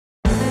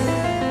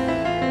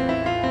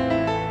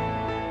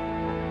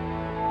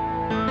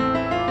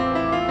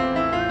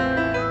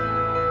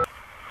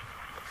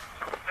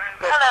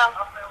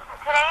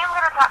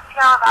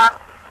know about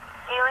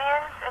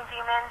aliens and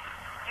demons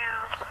do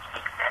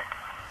exist.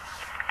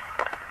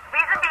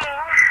 Reason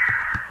being,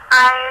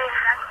 I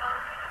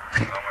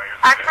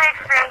actually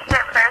experienced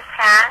it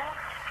firsthand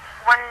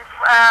on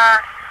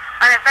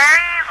a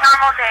very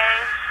normal day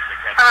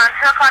around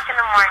 2 o'clock in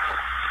the morning,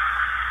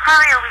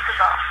 probably a week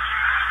ago.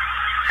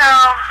 So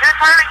it was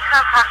probably like 2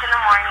 o'clock in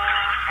the morning,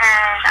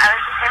 and I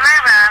was in my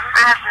room.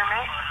 I have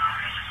roommates,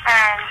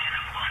 and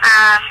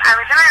I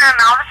was in my room,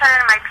 and all of a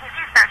sudden my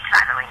PC starts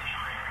rattling.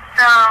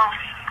 So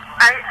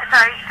I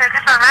just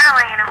started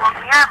rattling, and it woke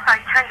me up. So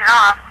I turned it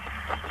off,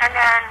 and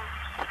then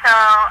so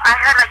I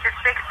heard like this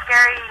big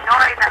scary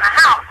noise in the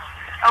house,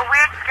 a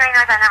weird scary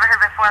noise I never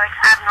heard before, like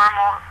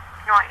abnormal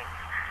noise.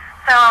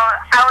 So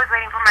I was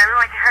waiting for my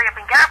roommate to hurry up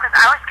and get up because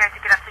I was scared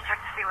to get up to check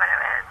to see what it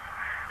was.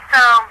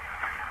 So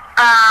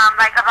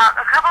like about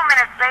a couple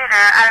minutes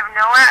later, out of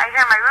nowhere, I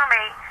hear my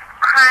roommate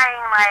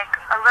crying like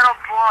a little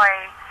boy,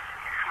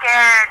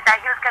 scared that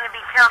he was going to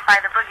be killed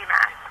by the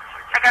boogeyman.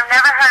 Like I've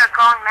never heard a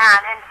grown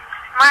man, and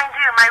mind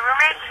you, my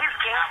roommate, he's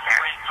gangster.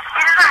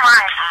 He doesn't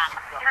lie.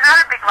 He's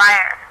not a big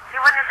liar. He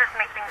wouldn't just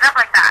make things up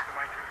like that.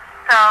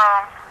 So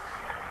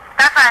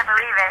that's why I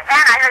believe it.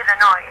 And I heard the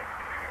noise.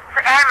 So,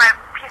 and my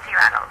PC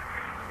rattled.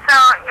 So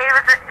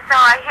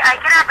I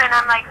get up and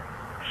I'm like,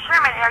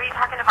 Sherman, are you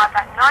talking about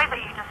that noise that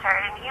you just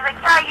heard? And he's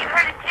like, yeah, you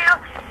heard it too.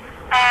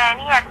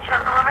 And he had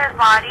chills all over his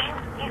body.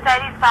 He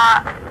said he saw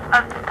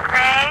a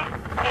gray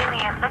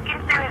alien looking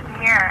through his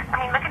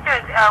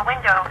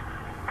window,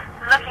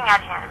 looking at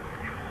him.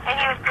 And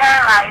he was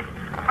paralyzed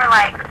for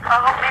like a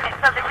whole minute.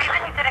 So the reason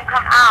he didn't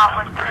come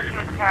out was because he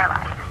was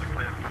paralyzed.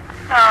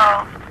 So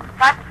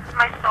that's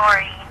my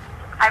story.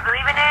 I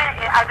believe in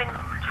it. I've been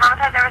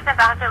traumatized ever since.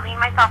 I have to lean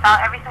myself out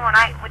every single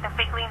night with the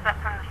fake leans up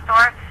from the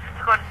store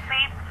to go to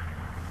sleep.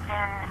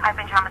 And I've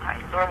been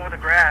traumatized. Storm with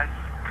the grass.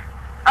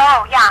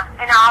 Oh, yeah.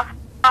 And also,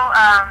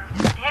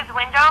 his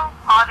window,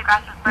 all the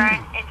grass was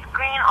burned. It's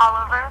green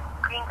all over,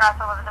 green grass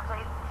all over the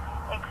place,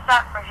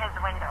 except for his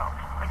window,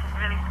 which is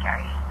really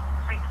scary,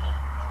 freaky.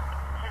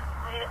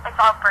 It's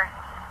all burnt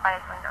by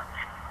his window.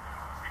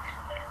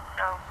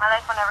 So my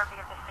life will never be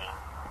the same.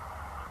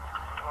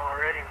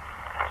 Already.